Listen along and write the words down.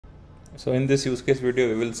So in this use case video,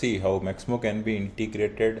 we will see how Maximo can be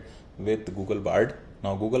integrated with Google Bard.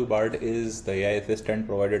 Now Google Bard is the AI assistant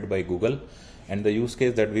provided by Google, and the use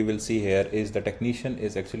case that we will see here is the technician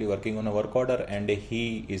is actually working on a work order and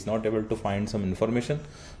he is not able to find some information.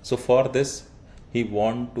 So for this, he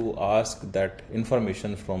want to ask that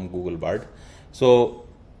information from Google Bard. So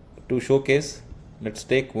to showcase, let's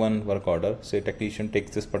take one work order. Say technician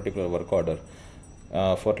takes this particular work order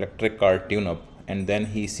for electric car tune-up, and then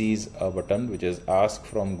he sees a button which is ask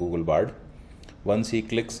from Google Bard. Once he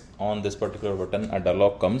clicks on this particular button, a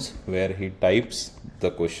dialog comes where he types the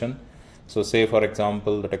question. So say for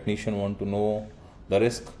example, the technician want to know the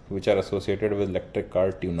risks which are associated with electric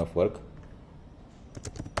car tune-up work.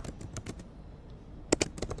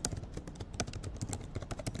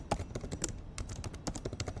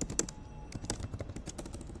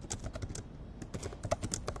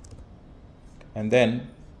 And then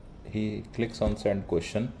he clicks on send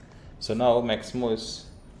question. So now Maximo is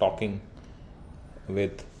talking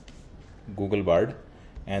with Google Bard,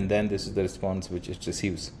 and then this is the response which it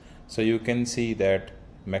receives. So you can see that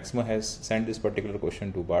Maximo has sent this particular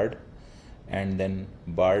question to Bard, and then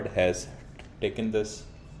Bard has taken this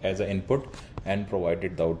as an input and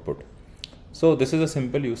provided the output. So this is a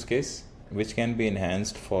simple use case which can be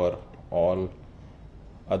enhanced for all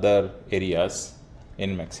other areas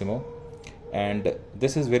in Maximo. And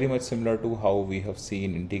this is very much similar to how we have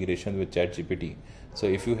seen integration with ChatGPT. So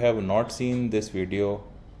if you have not seen this video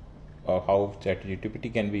how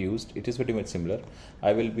ChatGPT can be used, it is pretty much similar.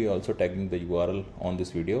 I will be also tagging the URL on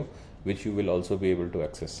this video, which you will also be able to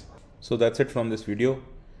access. So that's it from this video.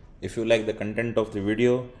 If you like the content of the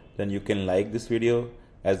video, then you can like this video,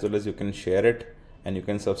 as well as you can share it, and you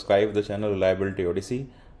can subscribe the channel Reliability Odyssey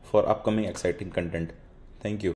for upcoming exciting content. Thank you.